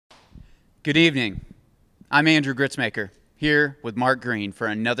Good evening. I'm Andrew Gritzmaker, here with Mark Green for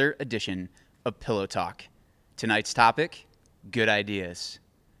another edition of Pillow Talk. Tonight's topic, good ideas.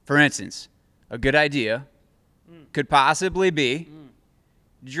 For instance, a good idea could possibly be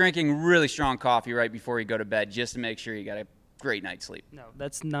drinking really strong coffee right before you go to bed just to make sure you got a great night's sleep. No,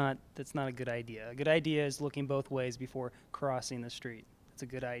 that's not a good idea. A good idea is looking both ways before crossing the street. That's a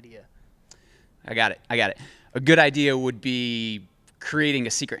good idea. I got it. A good idea would be creating a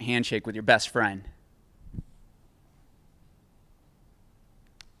secret handshake with your best friend.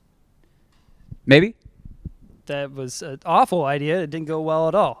 Maybe? That was an awful idea. It didn't go well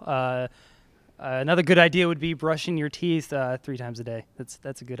at all. Another good idea would be brushing your teeth 3 times a day.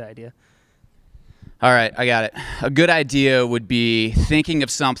 That's a good idea. All right, I got it. A good idea would be thinking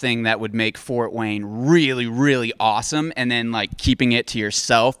of something that would make Fort Wayne really, really awesome and then like keeping it to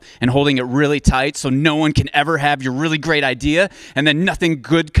yourself and holding it really tight so no one can ever have your really great idea and then nothing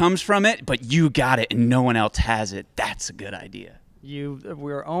good comes from it, but you got it and no one else has it. That's a good idea.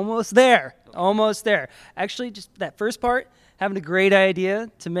 We're almost there. Almost there. Actually, just that first part, having a great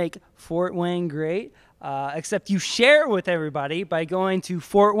idea to make Fort Wayne great. Except you share with everybody by going to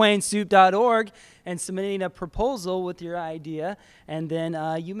fortwaynesoup.org and submitting a proposal with your idea, and then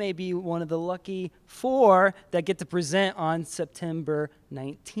you may be one of the lucky 4 that get to present on September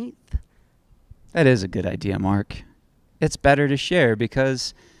 19th. That is a good idea, Mark. It's better to share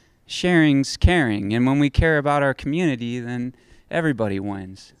because sharing's caring, and when we care about our community, then everybody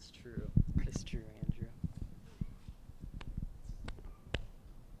wins. It's true. It's true, Andrew.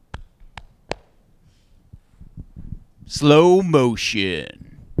 Slow motion.